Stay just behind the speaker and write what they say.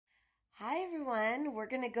We're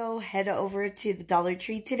gonna go head over to the Dollar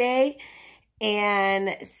Tree today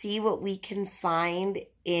and see what we can find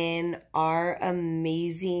in our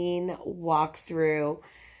amazing walkthrough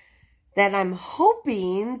that I'm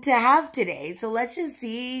hoping to have today. So let's just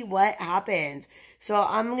see what happens. So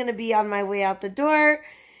I'm gonna be on my way out the door.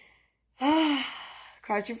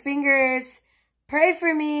 Cross your fingers. Pray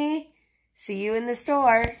for me. See you in the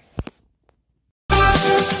store.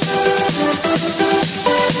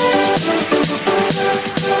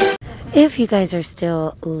 If you guys are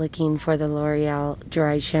still looking for the L'Oreal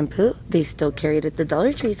dry shampoo, they still carry it at the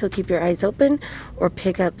Dollar Tree, so keep your eyes open or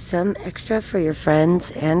pick up some extra for your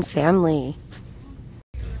friends and family.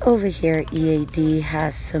 Over here, EAD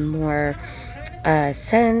has some more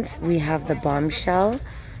scents. We have the Bombshell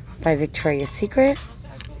by Victoria's Secret.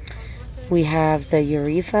 We have the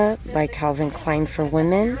Eureka by Calvin Klein for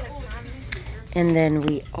women. And then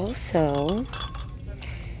we also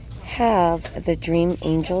have the Dream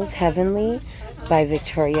Angels Heavenly by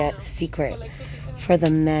Victoria's Secret. For the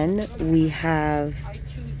men, we have,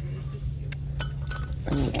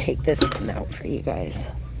 let me take this one out for you guys.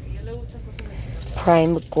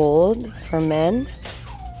 Prime Gold for men.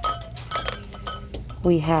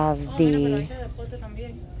 We have the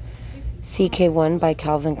CK1 by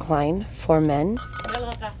Calvin Klein for men.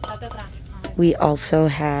 We also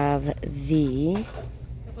have the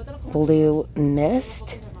Blue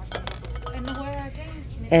Mist.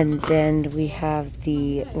 And then we have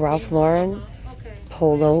the Ralph Lauren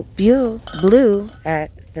Polo Blue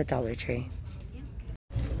at the Dollar Tree.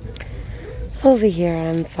 Over here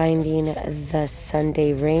I'm finding the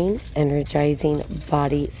Sunday Rain Energizing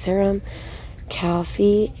Body Serum,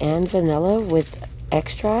 coffee and vanilla with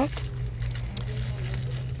extract.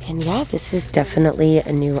 And yeah, this is definitely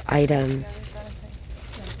a new item.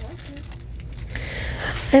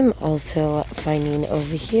 I'm also finding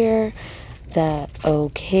over here the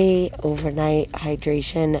OK Overnight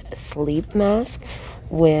Hydration Sleep Mask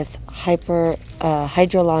with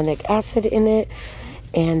hyaluronic acid in it.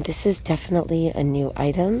 And this is definitely a new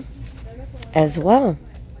item as well.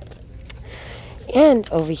 And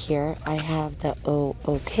over here I have the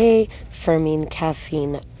OK Firming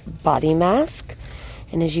Caffeine Body Mask.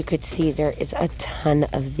 And as you could see, there is a ton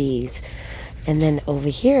of these. And then over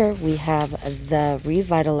here we have the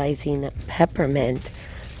Revitalizing Peppermint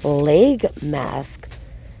Leg Mask,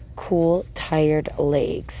 Cool Tired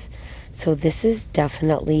Legs. So this is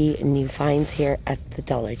definitely new finds here at the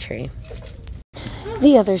Dollar Tree.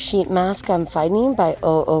 The other sheet mask I'm finding by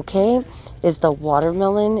OK is the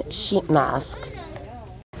Watermelon Sheet Mask.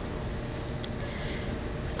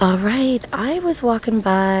 Alright, I was walking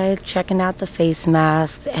by checking out the face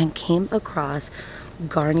masks and came across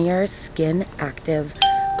Garnier Skin Active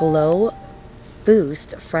Glow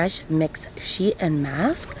Boost Fresh Mix Sheet and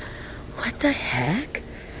Mask. What the heck?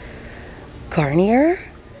 Garnier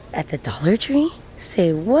at the Dollar Tree?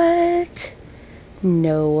 Say what?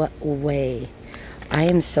 No way. I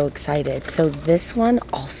am so excited. So this one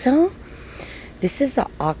also, this is the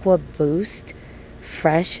Aqua Boost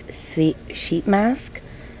Fresh Sheet Mask.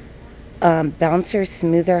 Bouncer,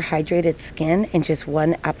 smoother, hydrated skin in just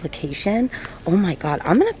one application. Oh my god,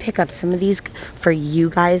 I'm gonna pick up some of these for you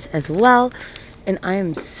guys as well. And I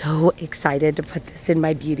am so excited to put this in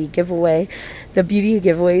my beauty giveaway. The beauty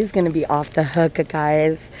giveaway is gonna be off the hook,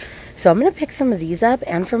 guys. So I'm gonna pick some of these up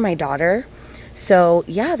and for my daughter. So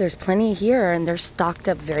yeah, there's plenty here and they're stocked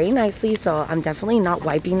up very nicely. So I'm definitely not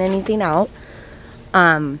wiping anything out.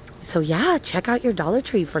 So yeah, check out your Dollar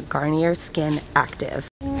Tree for Garnier Skin Active.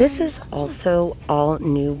 This is also all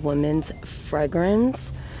new women's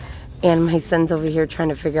fragrance. And my son's over here trying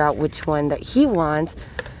to figure out which one that he wants.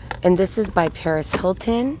 And this is by Paris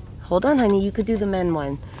Hilton. Hold on, honey, you could do the men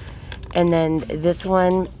one. And then this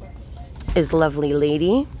one is Lovely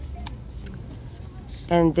Lady.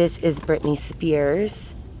 And this is Britney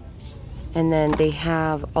Spears. And then they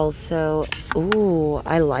have also, ooh,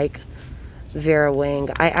 I like Vera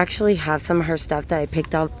Wang. I actually have some of her stuff that I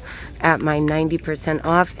picked up at my 90%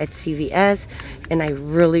 off at CVS. And I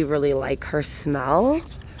really, really like her smell.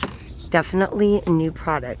 Definitely new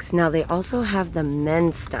products. Now they also have the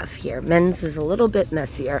men's stuff here. Men's is a little bit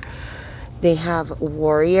messier. They have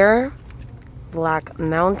Warrior, Black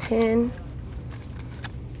Mountain,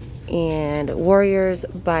 and Warriors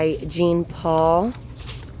by Jean Paul.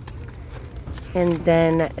 And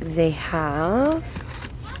then they have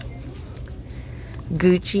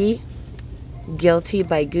Gucci, Guilty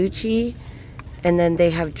by Gucci. And then they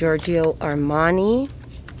have Giorgio Armani.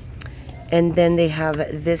 And then they have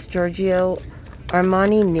this Giorgio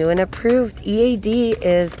Armani new and approved. EAD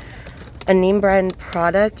is a name brand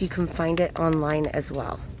product. You can find it online as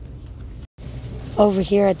well. Over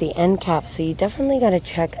here at the end caps, so you definitely got to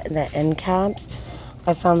check the end caps.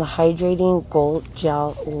 I found the Hydrating Gold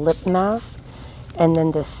Gel Lip Mask, and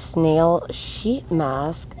then the Snail Sheet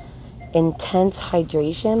Mask, Intense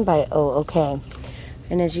Hydration by Oh Okay.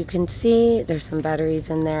 And as you can see, there's some batteries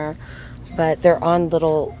in there, but they're on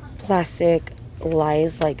little plastic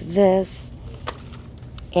lies like this.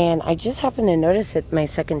 And I just happened to notice it my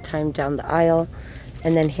second time down the aisle.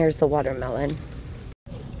 And then here's the watermelon.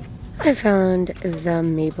 I found the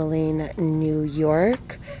Maybelline New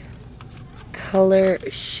York Color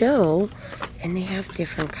Show, and they have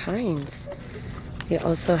different kinds. They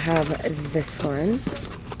also have this one,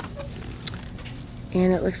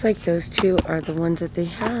 and it looks like those two are the ones that they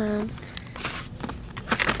have.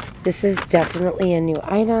 This is definitely a new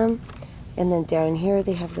item. And then down here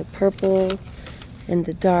they have the purple and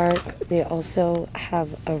the dark. They also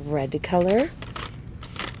have a red color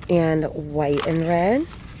and white and red,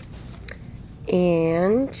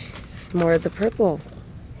 and more of the purple.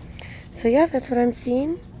 So yeah, that's what I'm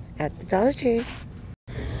seeing at the Dollar Tree.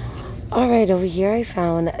 Alright, over here I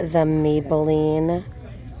found the Maybelline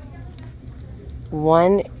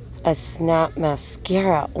a Snap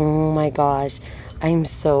Mascara. Oh my gosh, I'm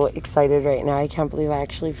so excited right now. I can't believe I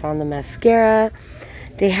actually found the mascara.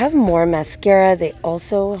 They have more mascara. They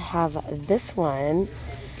also have this one,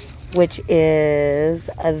 which is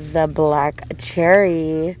the Black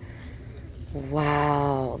Cherry.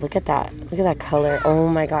 Wow, look at that. Look at that color. Oh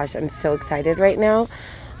my gosh, I'm so excited right now.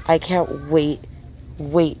 I can't wait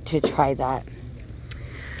to try that.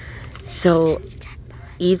 So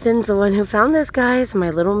Ethan's the one who found this, guys. My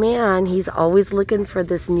little man. He's always looking for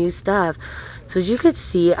this new stuff. So as you could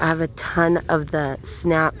see, I have a ton of the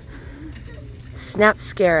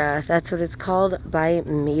Snapscara. That's what it's called, by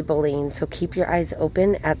Maybelline. So keep your eyes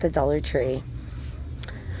open at the Dollar Tree.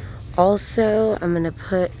 Also, I'm going to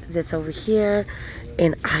put this over here,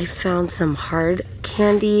 and I found some Hard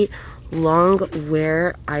Candy Long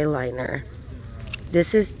Wear Eyeliner.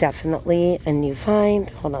 This is definitely a new find.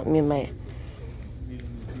 Hold on,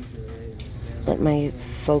 let my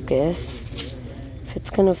focus. If it's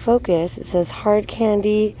going to focus, it says Hard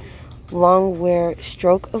Candy Long Wear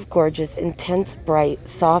Stroke of Gorgeous Intense Bright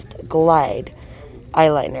Soft Glide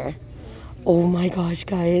Eyeliner. Oh my gosh,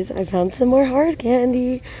 guys, I found some more hard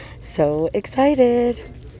candy. So excited.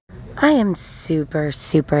 I am super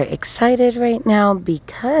excited right now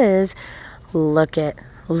because look at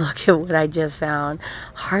what I just found.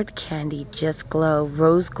 Hard Candy Just Glow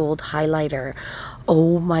Rose Gold Highlighter.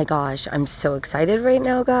 Oh my gosh, I'm so excited right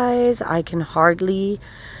now, guys. I can hardly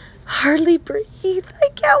breathe. I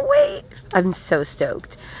can't wait. I'm so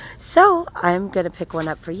stoked. So I'm going to pick one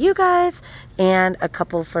up for you guys and a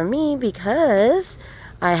couple for me because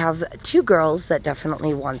I have two girls that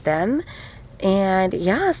definitely want them. And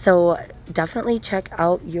yeah, so definitely check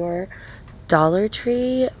out your Dollar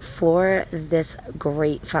Tree for this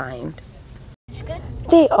great find.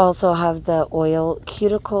 They also have the oil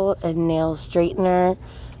cuticle and nail straightener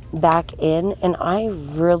back in, and I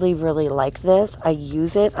really like this. I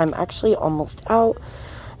use it. I'm actually almost out,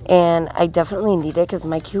 and I definitely need it because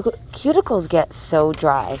my cuticles get so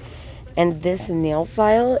dry. And this nail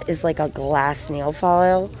file is like a glass nail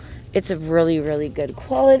file. It's a really good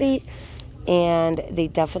quality, and they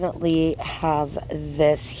definitely have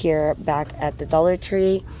this here back at the Dollar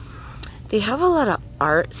Tree. They have a lot of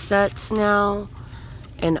art sets now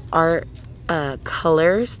and art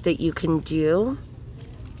colors that you can do.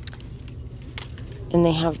 And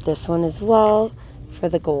they have this one as well for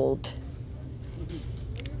the gold.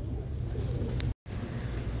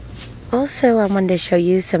 Also, I wanted to show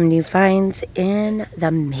you some new finds in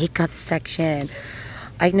the makeup section.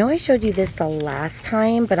 I know I showed you this the last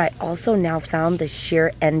time, but I also now found the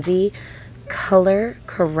Sheer Envy Color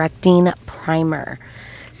Correcting Primer.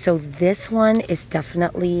 So this one is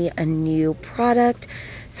definitely a new product.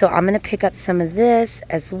 So I'm going to pick up some of this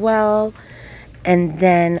as well. And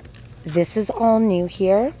then this is all new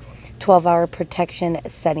here. 12-hour protection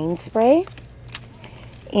setting spray.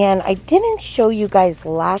 And I didn't show you guys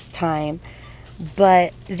last time,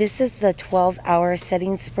 but this is the 12-hour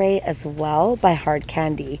setting spray as well by Hard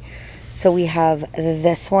Candy. So we have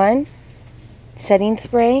this one, setting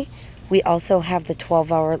spray. We also have the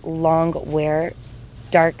 12-hour long wear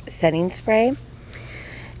dark setting spray.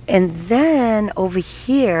 And then over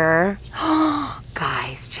here,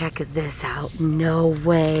 guys, check this out. No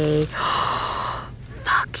way.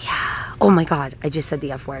 Fuck yeah. Oh my God, I just said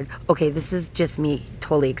the F word. Okay, this is just me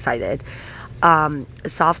totally excited.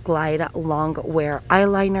 Soft Glide Long Wear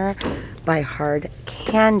Eyeliner by Hard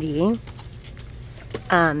Candy.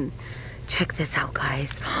 Check this out,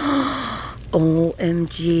 guys.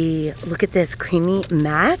 OMG, look at this creamy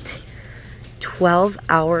matte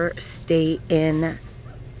 12-hour stay in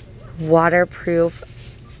waterproof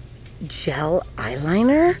gel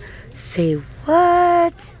eyeliner. Say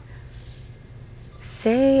what?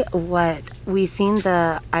 Say what? We seen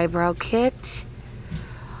the eyebrow kit.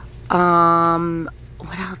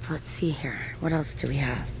 What else? Let's see here. What else do we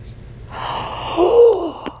have?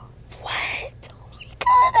 What? Oh my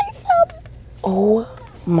god, I found it. Oh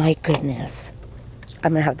my goodness.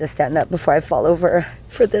 I'm gonna have to stand up before I fall over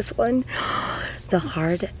for this one. The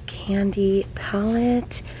hard candy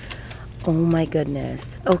palette. Oh my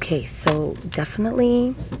goodness. Okay, so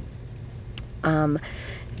definitely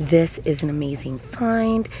this is an amazing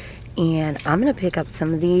find, and I'm gonna pick up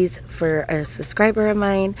some of these for a subscriber of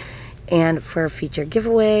mine and for a future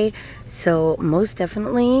giveaway. So most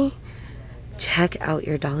definitely check out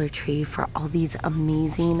your Dollar Tree for all these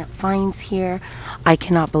amazing finds here. I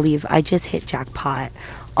cannot believe I just hit jackpot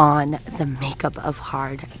on the makeup of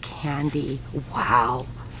hard candy. Wow.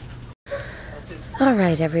 All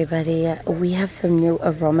right, everybody, we have some new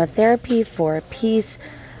aromatherapy for a piece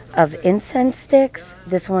of incense sticks.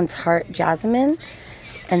 This one's heart jasmine,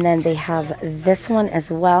 and then they have this one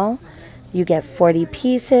as well. You get 40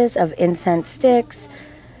 pieces of incense sticks.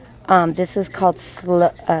 This is called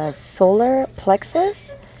solar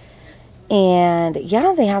plexus, and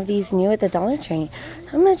yeah, they have these new at the Dollar Tree.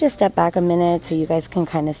 I'm gonna just step back a minute so you guys can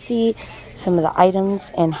kind of see some of the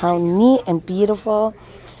items and how neat and beautiful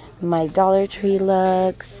my Dollar Tree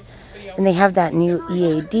looks. And they have that new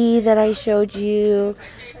EAD that I showed you.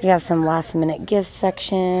 You have some last minute gift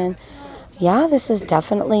section. Yeah, this is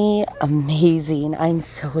definitely amazing. I'm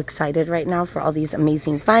so excited right now for all these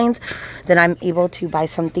amazing finds that I'm able to buy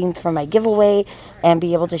some things for my giveaway and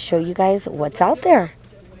be able to show you guys what's out there.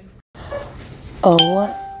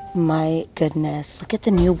 Oh my goodness. Look at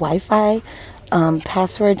the new Wi-Fi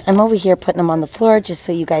passwords. I'm over here putting them on the floor just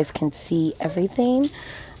so you guys can see everything.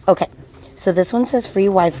 Okay, so this one says free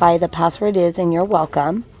Wi-Fi. The password is and you're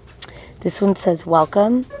welcome. This one says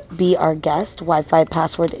welcome, be our guest. Wi-Fi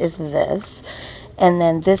password is this. And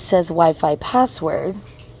then this says Wi-Fi password.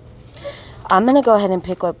 I'm going to go ahead and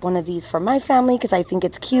pick up one of these for my family because I think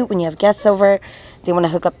it's cute when you have guests over. They want to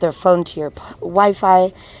hook up their phone to your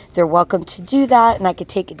Wi-Fi. They're welcome to do that. And I could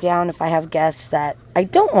take it down if I have guests that I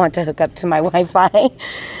don't want to hook up to my Wi-Fi.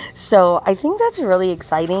 So I think that's really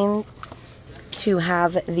exciting to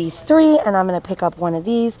have these three. And I'm going to pick up one of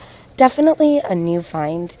these. Definitely a new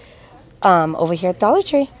find over here at Dollar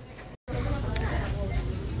Tree.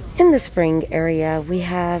 In the spring area, we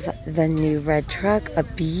have the new red truck, a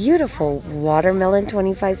beautiful watermelon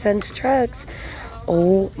 25 cents trucks.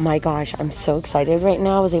 Oh my gosh, I'm so excited right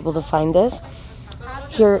now. I was able to find this.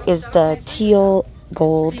 Here is the teal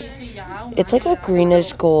gold. It's like a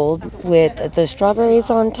greenish gold with the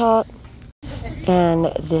strawberries on top.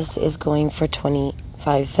 And this is going for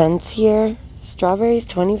 25 cents here. Strawberries,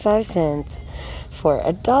 25 cents. For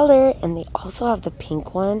 $1, and they also have the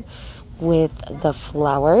pink one with the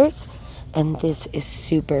flowers, and this is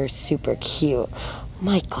super cute.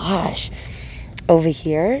 My gosh. Over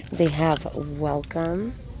here they have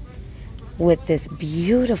welcome with this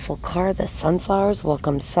beautiful car, the sunflowers,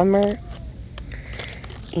 welcome summer.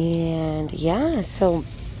 And yeah, so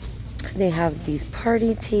they have these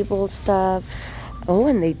party table stuff. Oh,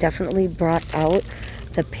 and they definitely brought out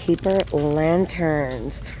the paper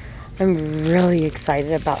lanterns. I'm really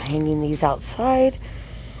excited about hanging these outside.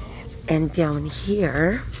 And down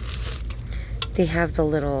here, they have the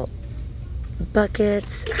little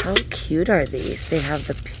buckets. How cute are these? They have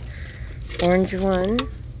the orange one.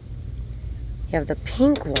 You have the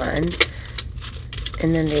pink one.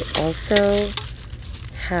 And then they also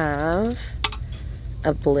have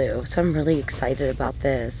a blue. So I'm really excited about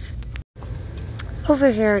this.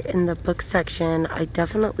 Over here in the book section, I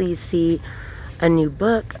definitely see a new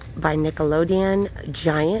book by Nickelodeon,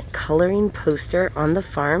 giant coloring poster on the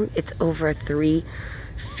farm. It's over 3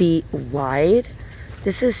 feet wide.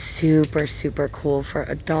 This is super cool for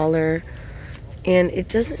 $1. And it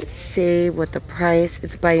doesn't say what the price.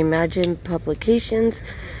 It's by Imagine Publications.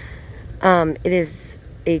 It is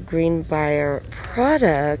a Greenbrier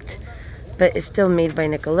product, but it's still made by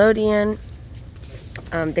Nickelodeon.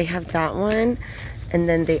 They have that one. And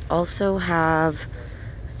then they also have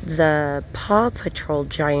the Paw Patrol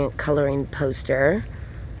giant coloring poster.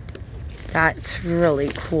 That's really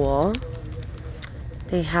cool.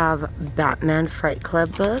 They have Batman Fright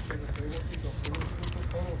Club book.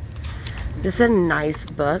 This is a nice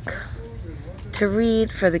book to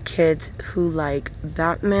read for the kids who like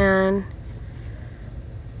Batman.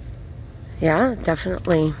 Yeah,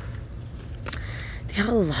 definitely. They have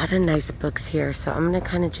a lot of nice books here, so I'm going to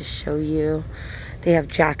kind of just show you. They have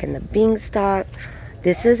Jack and the Beanstalk.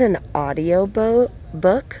 This is an audio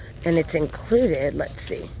book, and it's included. Let's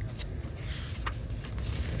see.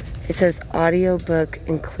 It says audiobook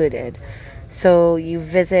included. So you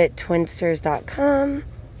visit twinsters.com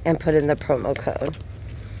and put in the promo code.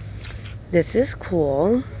 This is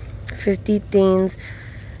cool. 50 things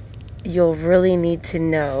you'll really need to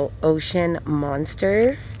know. Ocean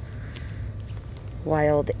monsters.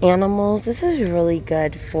 Wild animals. This is really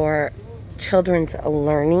good for children's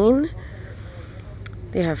learning.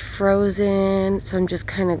 They have Frozen. So I'm just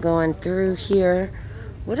kind of going through here.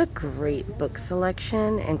 What a great book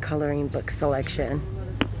selection and coloring book selection.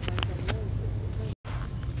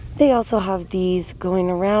 They also have these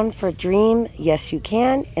Going Around for Dream, Yes You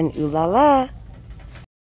Can, and Ooh La La.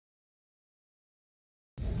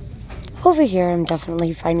 Over here, I'm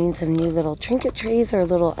definitely finding some new little trinket trays or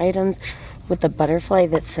little items with the butterfly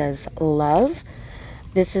that says love.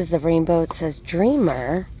 This is the rainbow. It says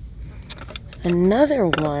Dreamer. Another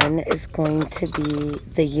one is going to be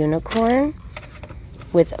the unicorn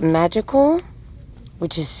with magical,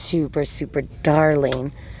 which is super, super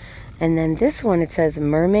darling. And then this one, it says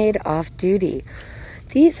Mermaid Off Duty.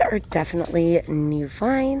 These are definitely new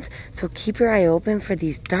finds, so keep your eye open for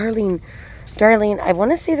these darling, I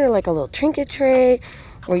want to say they're like a little trinket tray,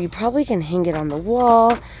 or you probably can hang it on the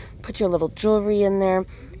wall, put your little jewelry in there.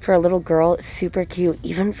 For a little girl, super cute,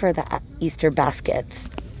 even for the Easter baskets.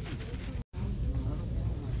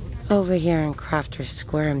 Over here in Crafter's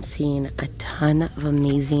Square, I'm seeing a ton of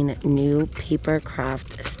amazing new paper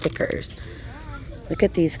craft stickers. Look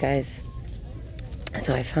at these guys.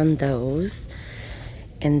 So I found those.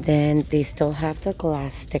 And then they still have the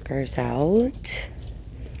glass stickers out.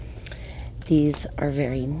 These are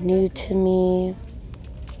very new to me.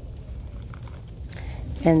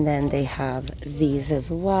 And then they have these as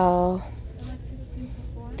well.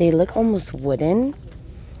 They look almost wooden.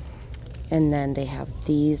 And then they have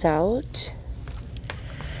these out.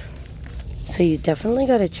 So you definitely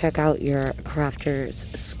got to check out your Crafter's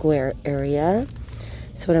Square area.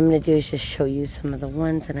 So what I'm going to do is just show you some of the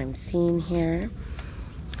ones that I'm seeing here.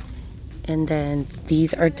 And then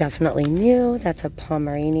these are definitely new. That's a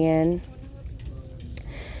Pomeranian.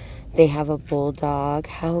 They have a bulldog.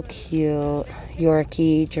 How cute.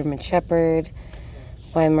 Yorkie, German Shepherd,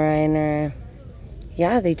 Weimaraner.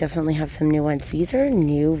 Yeah, they definitely have some new ones. These are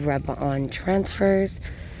new Rub-On transfers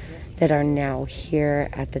that are now here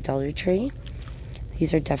at the Dollar Tree.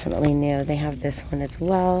 These are definitely new. They have this one as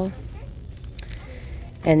well.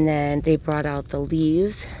 And then they brought out the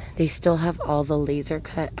leaves. They still have all the laser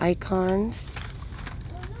cut icons.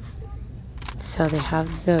 So they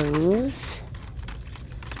have those.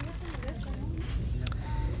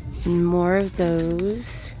 And more of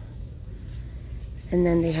those. And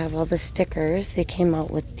then they have all the stickers. They came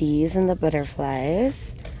out with these and the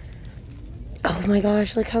butterflies. Oh my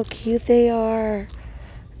gosh, look how cute they are.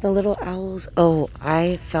 The little owls. Oh,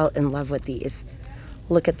 I fell in love with these.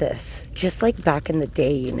 Look at this. Just like back in the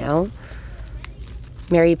day, you know?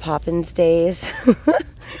 Mary Poppins days.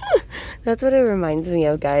 That's what it reminds me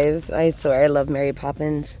of, guys. I swear I love Mary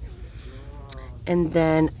Poppins. And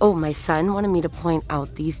then, oh, my son wanted me to point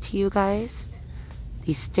out these to you guys.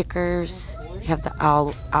 These stickers. They have the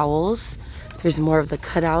owls. There's more of the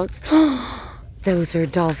cutouts. Those are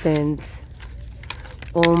dolphins.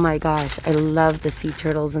 Oh my gosh, I love the sea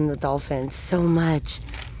turtles and the dolphins so much.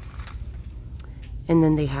 And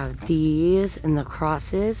then they have these and the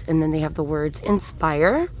crosses. And then they have the words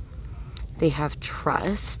inspire. They have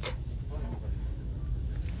trust.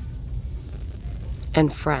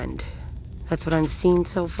 And friend. That's what I'm seeing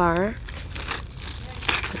so far.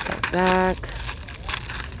 Put that back.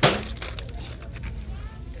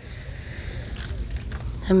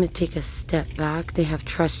 I'm going to take a step back. They have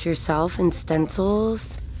Trust Yourself and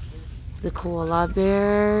stencils. The koala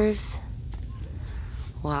bears.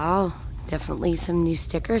 Wow. Definitely some new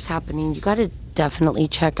stickers happening. You got to definitely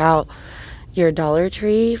check out your Dollar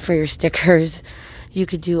Tree for your stickers. You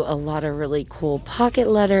could do a lot of really cool pocket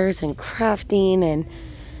letters and crafting and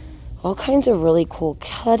all kinds of really cool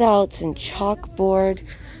cutouts and chalkboard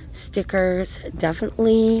stickers.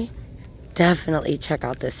 Definitely check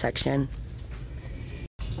out this section.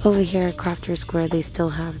 Over here at Crafter's Square, they still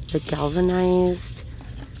have the galvanized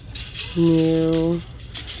new,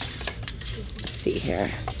 let's see here.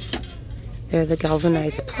 They're the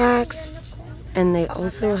galvanized plaques, and they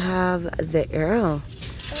also have the arrow.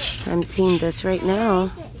 So I'm seeing this right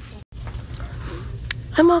now.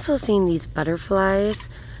 I'm also seeing these butterflies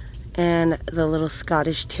and the little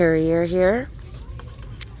Scottish Terrier here.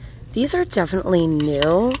 These are definitely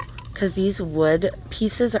new because these wood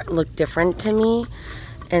pieces look different to me.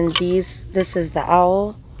 And this is the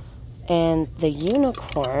owl and the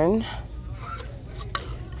unicorn.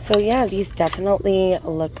 So yeah, these definitely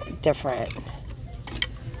look different.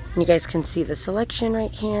 You guys can see the selection right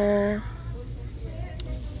here.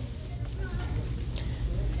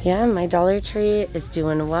 Yeah, my Dollar Tree is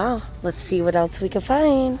doing well. Let's see what else we can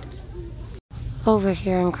find. Over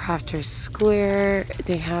here in Crafter's Square,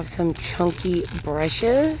 they have some chunky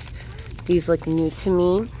brushes. These look new to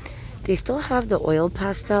me. They still have the oil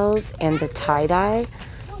pastels and the tie-dye.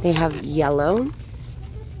 They have yellow.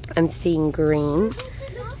 I'm seeing green.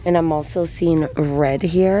 And I'm also seeing red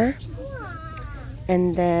here.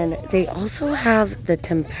 And then they also have the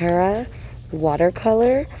tempera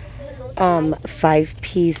watercolor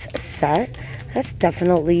 5-piece set. That's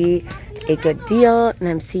definitely a good deal. And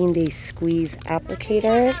I'm seeing these squeeze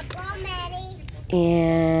applicators.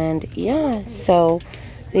 And yeah, so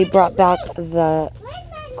they brought back the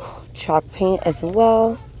chalk paint as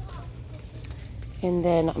well. And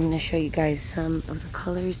then I'm going to show you guys some of the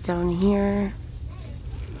colors down here.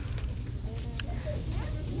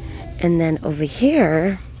 And then over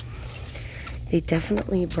here, they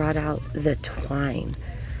definitely brought out the twine.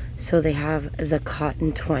 So they have the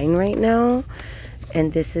cotton twine right now.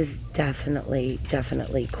 And this is definitely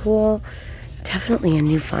cool. Definitely a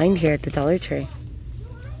new find here at the Dollar Tree.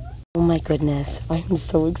 Oh my goodness, I'm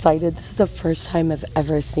so excited. This is the first time I've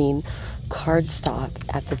ever seen cardstock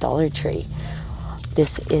at the Dollar Tree.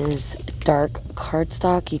 This is dark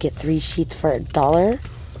cardstock. You get 3 sheets for $1.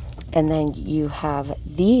 And then you have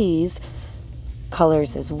these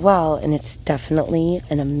colors as well. And it's definitely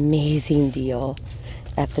an amazing deal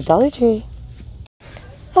at the Dollar Tree.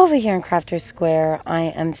 Over here in Crafter's Square, I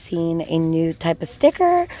am seeing a new type of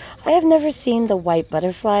sticker. I have never seen the white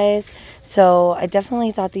butterflies, so I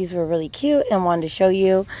definitely thought these were really cute and wanted to show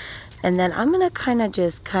you. And then I'm going to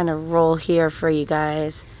just roll here for you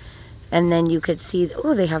guys. And then you could see,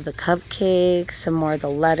 oh, they have the cupcakes, some more of the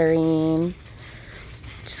lettering.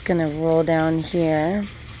 Just going to roll down here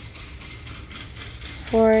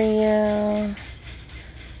for you.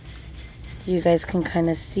 You guys can kind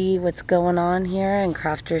of see what's going on here in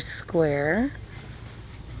Crafter's Square.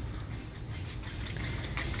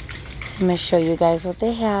 I'm going to show you guys what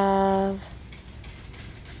they have,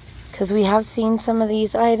 because we have seen some of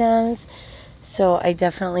these items, so I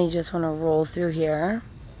definitely just want to roll through here.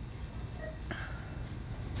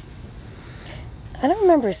 I don't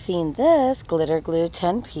remember seeing this glitter glue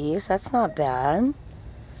 10-piece. That's not bad.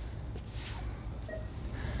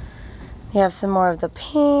 They have some more of the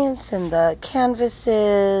paints and the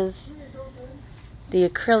canvases, the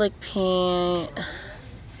acrylic paint.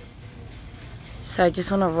 So I just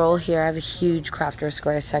want to roll here. I have a huge Crafter's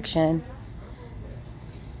Square section.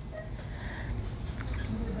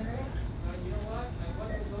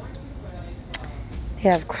 They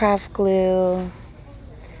have craft glue,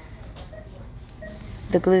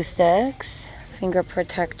 the glue sticks, finger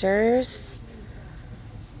protectors,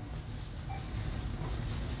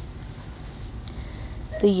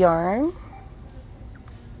 the yarn,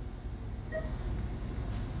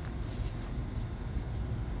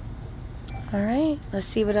 all right, let's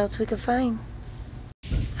see what else we can find.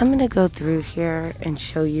 I'm gonna go through here and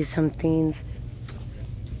show you some things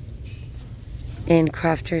in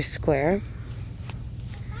Crafter's Square.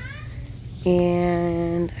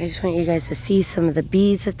 And I just want you guys to see some of the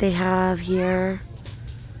beads that they have here.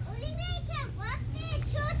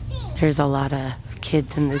 There's a lot of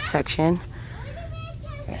kids in this section.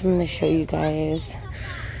 So I'm going to show you guys.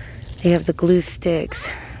 They have the glue sticks.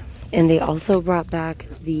 And they also brought back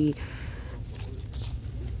the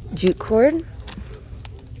jute cord.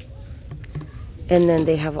 And then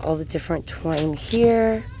they have all the different twine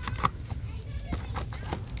here.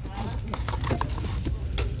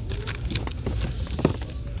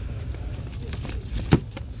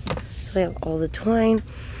 So they have all the twine.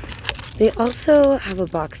 They also have a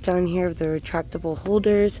box down here of the retractable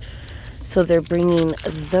holders. So they're bringing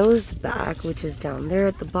those back, which is down there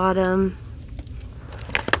at the bottom.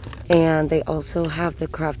 And they also have the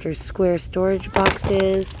Crafter's Square storage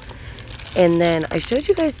boxes. And then I showed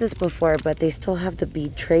you guys this before, but they still have the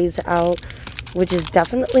bead trays out, which is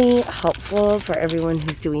definitely helpful for everyone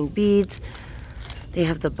who's doing beads. They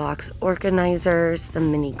have the box organizers, the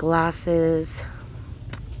mini glasses.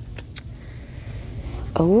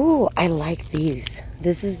 Oh, I like these.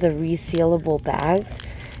 This is the resealable bags.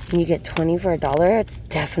 And you get 20 for $1. It's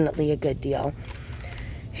definitely a good deal.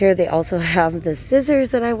 Here they also have the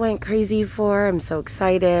scissors that I went crazy for. I'm so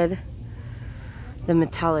excited. The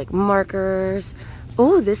metallic markers.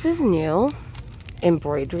 Oh, this is new.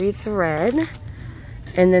 Embroidery thread.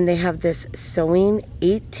 And then they have this sewing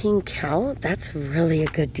 18 count. That's really a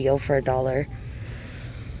good deal for $1.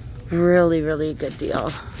 Really, really good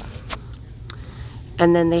deal.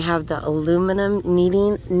 And then they have the aluminum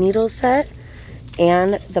kneading needle set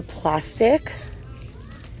and the plastic.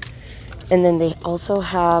 And then they also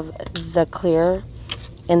have the clear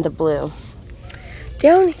and the blue.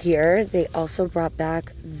 Down here, they also brought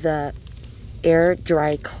back the air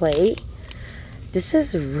dry clay. This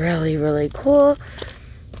is really, really cool.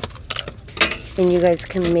 And you guys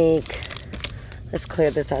can make, let's clear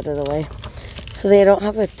this out of the way. So they don't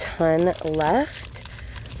have a ton left,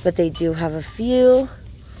 but they do have a few.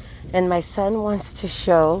 And my son wants to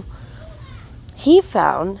show, he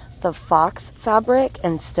found the fox fabric,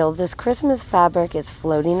 and still this Christmas fabric is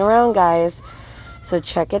floating around, guys. So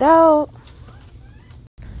check it out.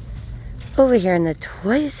 Over here in the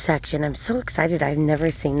toys section, I'm so excited. I've never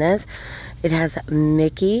seen this. It has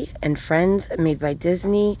Mickey and Friends made by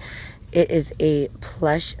Disney. It is a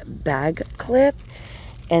plush bag clip.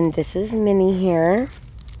 And this is Minnie here.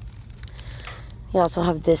 You also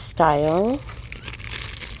have this style.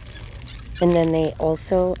 And then they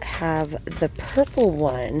also have the purple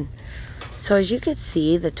one. So as you can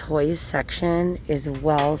see, the toys section is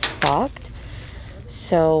well stocked.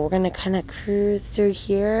 So we're going to kind of cruise through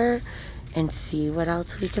here and see what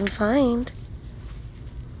else we can find.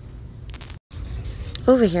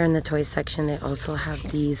 Over here in the toy section, they also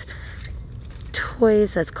have these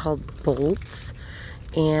toys that's called bolts,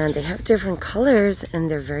 and they have different colors and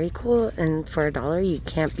they're very cool, and for $1 you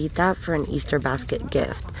can't beat that for an Easter basket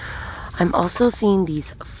gift. I'm also seeing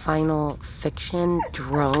these Final Fiction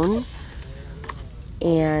drone,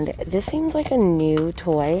 and this seems like a new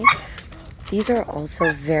toy. These are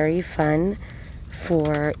also very fun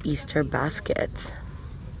for Easter baskets.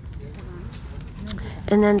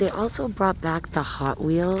 And then they also brought back the Hot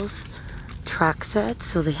Wheels track sets,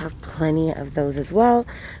 so they have plenty of those as well,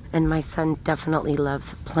 and my son definitely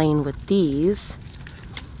loves playing with these.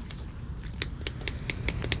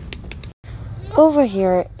 Over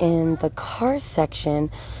here in the car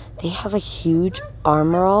section, they have a huge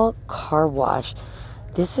Armor All car wash.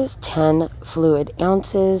 This is 10 fluid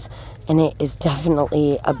ounces, and it is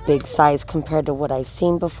definitely a big size compared to what I've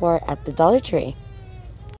seen before at the Dollar Tree.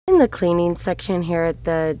 In the cleaning section here at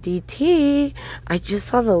the DT, I just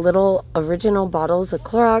saw the little original bottles of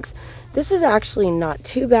Clorox. This is actually not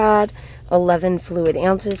too bad. 11 fluid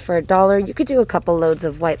ounces for $1. You could do a couple loads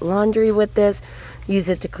of white laundry with this. Use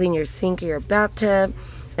it to clean your sink or your bathtub.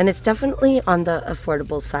 And it's definitely on the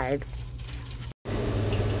affordable side.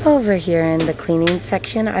 Over here in the cleaning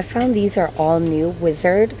section, I found these are all new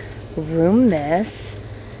Wizard Room Mist.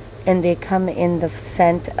 And they come in the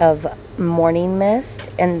scent of Morning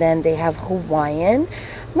Mist, and then they have Hawaiian.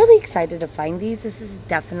 I'm really excited to find these. This is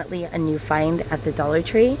definitely a new find at the Dollar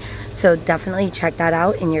Tree, so definitely check that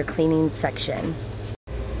out in your cleaning section.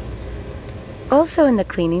 Also in the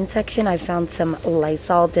cleaning section, I found some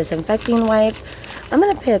Lysol disinfecting wipes. I'm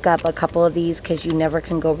going to pick up a couple of these because you never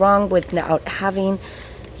can go wrong without having,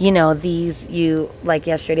 you know, these. Like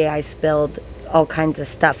yesterday, I spilled all kinds of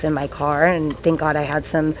stuff in my car, and thank God I had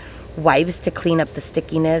some wipes to clean up the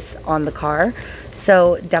stickiness on the car.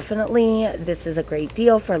 So definitely this is a great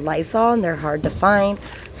deal for Lysol, and they're hard to find,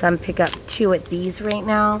 so I'm picking up 2 at these right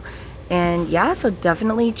now. And yeah, so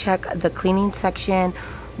definitely check the cleaning section.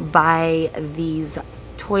 Buy these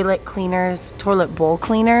toilet cleaners, toilet bowl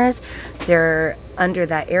cleaners. They're under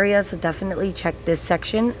that area, so definitely check this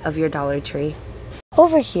section of your Dollar Tree.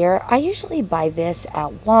 Over here, I usually buy this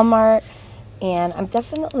at Walmart, and I'm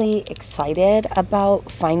definitely excited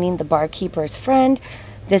about finding the Barkeeper's Friend.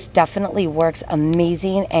 This definitely works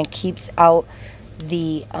amazing and keeps out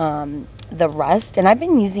the rust. And I've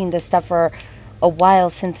been using this stuff for a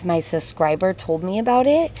while, since my subscriber told me about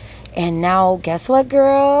it. And now, guess what,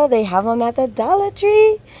 girl? They have them at the Dollar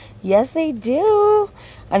Tree. Yes, they do.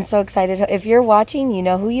 I'm so excited. If you're watching, you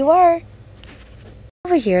know who you are.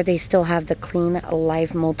 Over here, they still have the Clean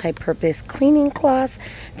Life multi-purpose cleaning cloths.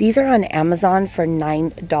 These are on Amazon for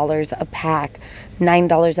 $9 a pack.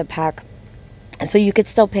 $9 a pack. So you could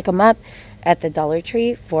still pick them up at the Dollar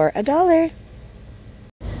Tree for $1.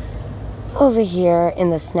 Over here in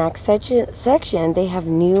the snack section, they have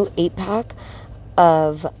new 8-pack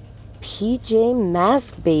of PJ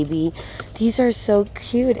Masks Baby. These are so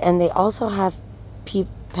cute, and they also have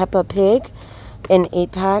Peppa Pig, an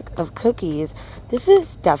 8-pack of cookies. This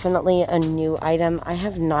is definitely a new item. I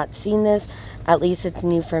have not seen this. At least it's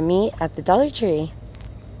new for me at the Dollar Tree.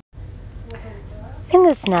 In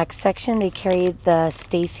the snack section, they carry the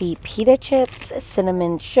Stacy Pita Chips,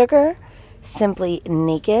 Cinnamon Sugar, Simply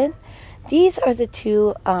Naked. These are the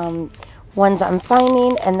 2 ones I'm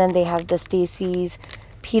finding. And then they have the Stacy's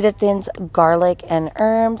Pita Thins garlic and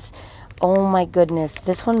herbs. Oh my goodness,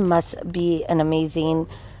 this one must be an amazing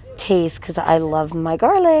taste because I love my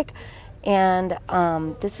garlic. And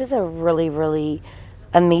this is a really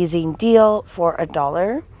amazing deal for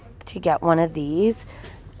 $1 to get one of these.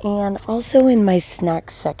 And also in my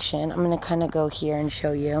snack section, I'm going to kind of go here and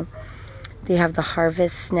show you. They have the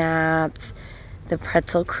Harvest Snaps, the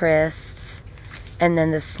Pretzel Crisps, and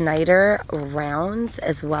then the Snyder Rounds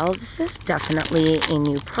as well. This is definitely a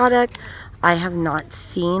new product. I have not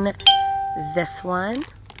seen this one.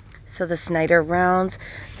 So the Snyder Rounds.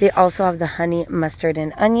 They also have the Honey Mustard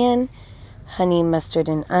and Onion. Honey Mustard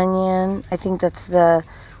and Onion. I think that's the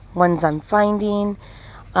ones I'm finding.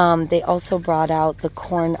 They also brought out the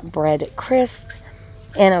Cornbread Crisps.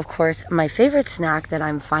 And of course, my favorite snack that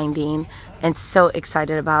I'm finding and so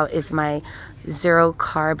excited about is my Zero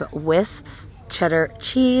Carb Wisps cheddar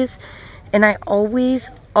cheese. And I always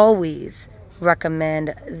recommend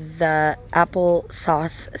the apple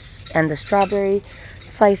sauce and the strawberry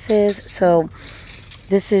slices. So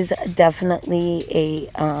this is definitely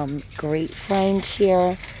a great find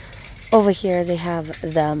here. Over here they have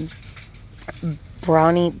the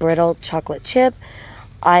brownie brittle chocolate chip.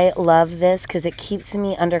 I love this because it keeps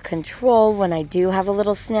me under control when I do have a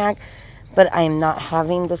little snack, but I'm not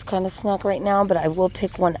having this kind of snack right now, but I will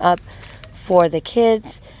pick one up for the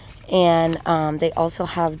kids. And they also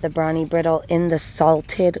have the brownie brittle in the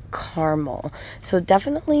salted caramel. So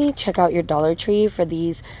definitely check out your Dollar Tree for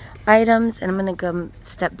these items. And I'm going to go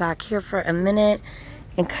step back here for a minute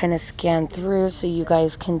and kind of scan through so you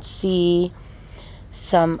guys can see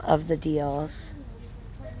some of the deals.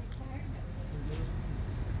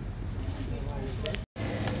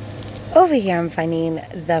 Over here I'm finding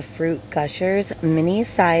the Fruit Gushers mini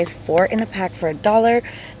size 4 in a pack for $1.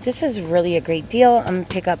 This is really a great deal. I'm going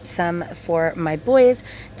to pick up some for my boys.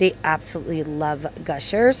 They absolutely love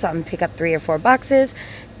Gushers. So I'm going to pick up 3 or 4 boxes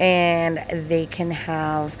and they can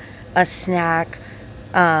have a snack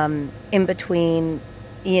in between,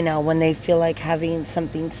 you know, when they feel like having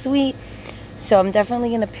something sweet. So I'm definitely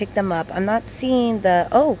going to pick them up. I'm not seeing the,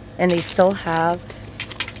 oh, and they still have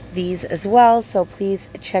these as well, so please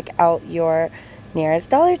check out your nearest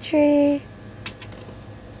Dollar Tree.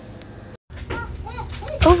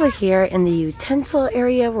 Over here in the utensil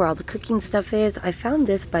area where all the cooking stuff is, I found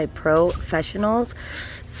this by Professionals,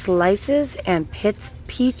 Slices and Pits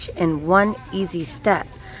Peach in One Easy Step.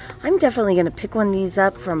 I'm definitely going to pick one of these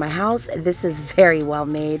up for my house. This is very well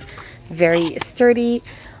made, very sturdy.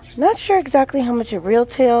 Not sure exactly how much it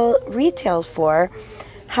retails for.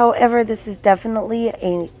 However, this is definitely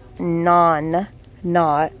a not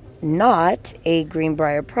a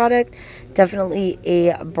Greenbrier product, definitely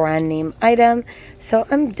a brand name item. So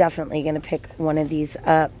I'm definitely going to pick one of these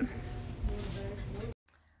up.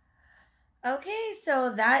 Okay,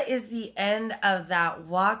 so that is the end of that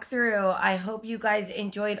walkthrough. I hope you guys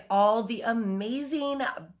enjoyed all the amazing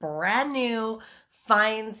brand new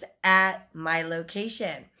finds at my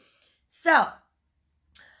location. So,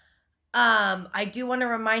 I do want to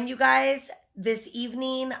remind you guys, this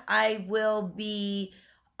evening I will be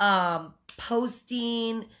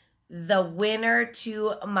posting the winner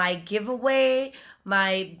to my giveaway,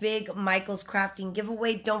 my big Michael's Crafting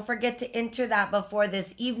giveaway. Don't forget to enter that before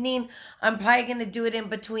this evening. I'm probably going to do it in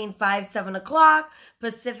between 5-7 o'clock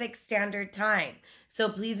Pacific Standard Time. So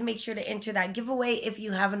please make sure to enter that giveaway if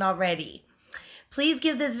you haven't already. Please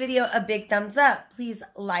give this video a big thumbs up. Please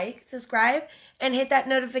like, subscribe, and hit that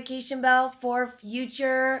notification bell for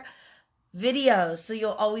future videos so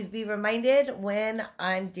you'll always be reminded when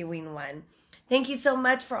I'm doing one. Thank you so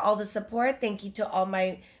much for all the support. Thank you to all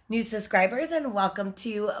my new subscribers and welcome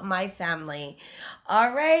to my family.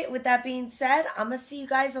 All right, with that being said, I'm going to see you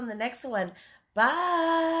guys on the next one.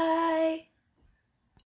 Bye.